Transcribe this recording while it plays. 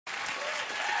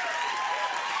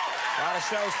lot of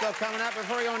shows still coming up.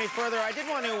 Before we go any further, I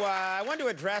want to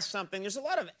address something. There's a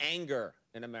lot of anger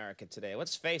in America today.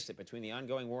 Let's face it, between the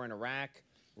ongoing war in Iraq,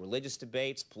 religious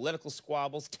debates, political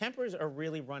squabbles, tempers are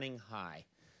really running high.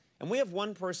 And we have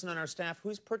one person on our staff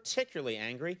who's particularly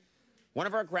angry. One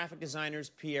of our graphic designers,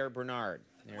 Pierre Bernard.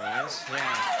 There he is.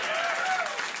 Yeah.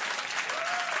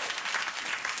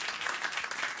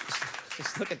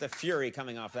 Just look at the fury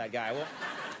coming off that guy. Well,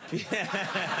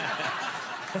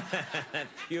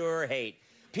 pure hate.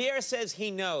 Pierre says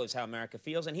he knows how America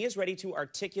feels, and he is ready to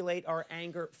articulate our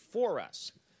anger for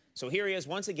us. So here he is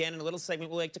once again in a little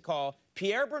segment we like to call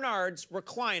Pierre Bernard's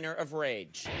Recliner of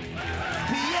Rage. Pierre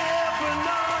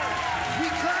Bernard,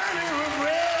 Recliner of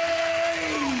Rage!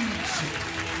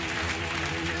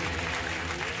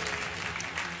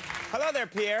 Hello there,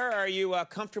 Pierre. Are you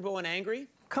comfortable and angry?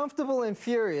 Comfortable and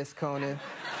furious, Conan.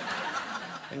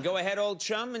 And go ahead, old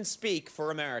chum, and speak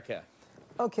for America.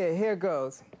 Okay, here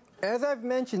goes. As I've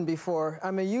mentioned before,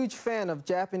 I'm a huge fan of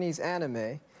Japanese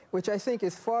anime, which I think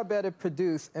is far better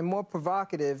produced and more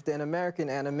provocative than American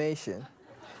animation.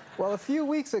 Well, a few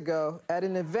weeks ago, at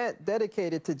an event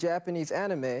dedicated to Japanese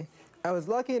anime, I was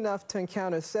lucky enough to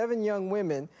encounter 7 young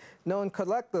women known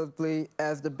collectively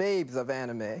as the babes of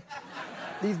anime.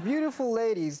 These beautiful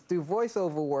ladies do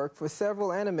voiceover work for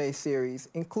several anime series,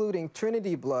 including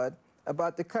Trinity Blood,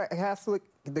 about the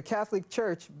Catholic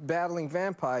Church battling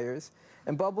vampires,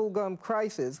 and Bubblegum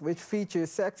Crisis, which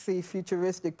features sexy,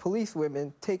 futuristic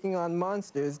policewomen taking on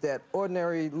monsters that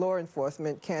ordinary law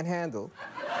enforcement can't handle.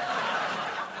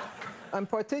 I'm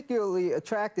particularly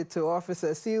attracted to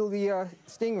Officer Celia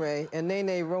Stingray and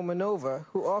Nene Romanova,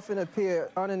 who often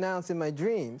appear unannounced in my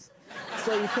dreams.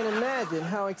 So you can imagine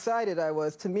how excited I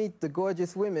was to meet the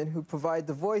gorgeous women who provide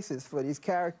the voices for these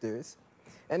characters.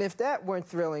 And if that weren't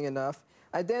thrilling enough,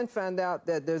 I then found out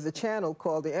that there's a channel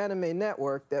called the Anime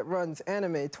Network that runs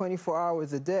anime 24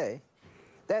 hours a day.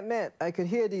 That meant I could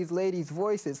hear these ladies'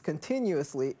 voices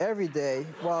continuously every day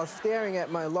while staring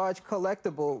at my large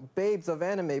collectible Babes of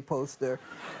Anime poster,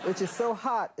 which is so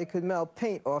hot it could melt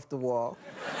paint off the wall.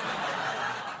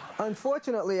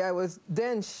 Unfortunately, I was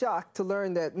then shocked to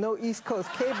learn that no East Coast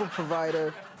cable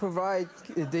provider provides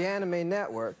the Anime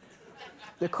Network.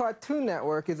 The Cartoon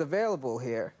Network is available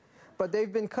here, but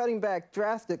they've been cutting back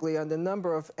drastically on the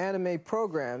number of anime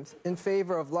programs in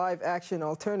favor of live-action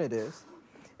alternatives.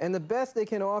 And the best they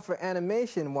can offer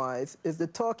animation-wise is the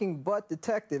talking butt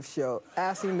detective show,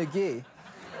 Assy McGee.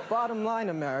 Bottom line,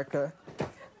 America,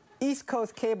 East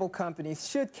Coast cable companies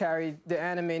should carry the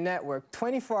Anime Network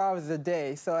 24 hours a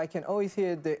day so I can always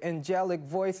hear the angelic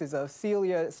voices of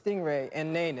Celia Stingray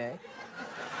and Nene.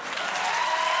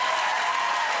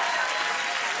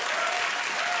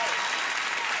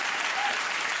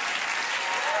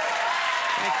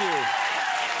 Thank you.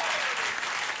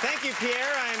 Thank you,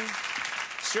 Pierre. I'm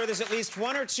sure there's at least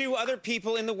 1 or 2 other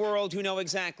people in the world who know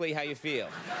exactly how you feel.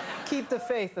 Keep the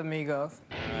faith, amigos.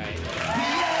 All right.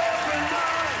 Pierre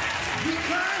Bernard,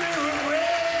 Recliner of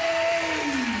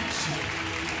Rage!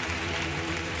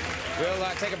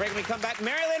 We'll take a break when we come back.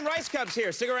 Marilyn Rice Cubs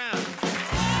here. Stick around.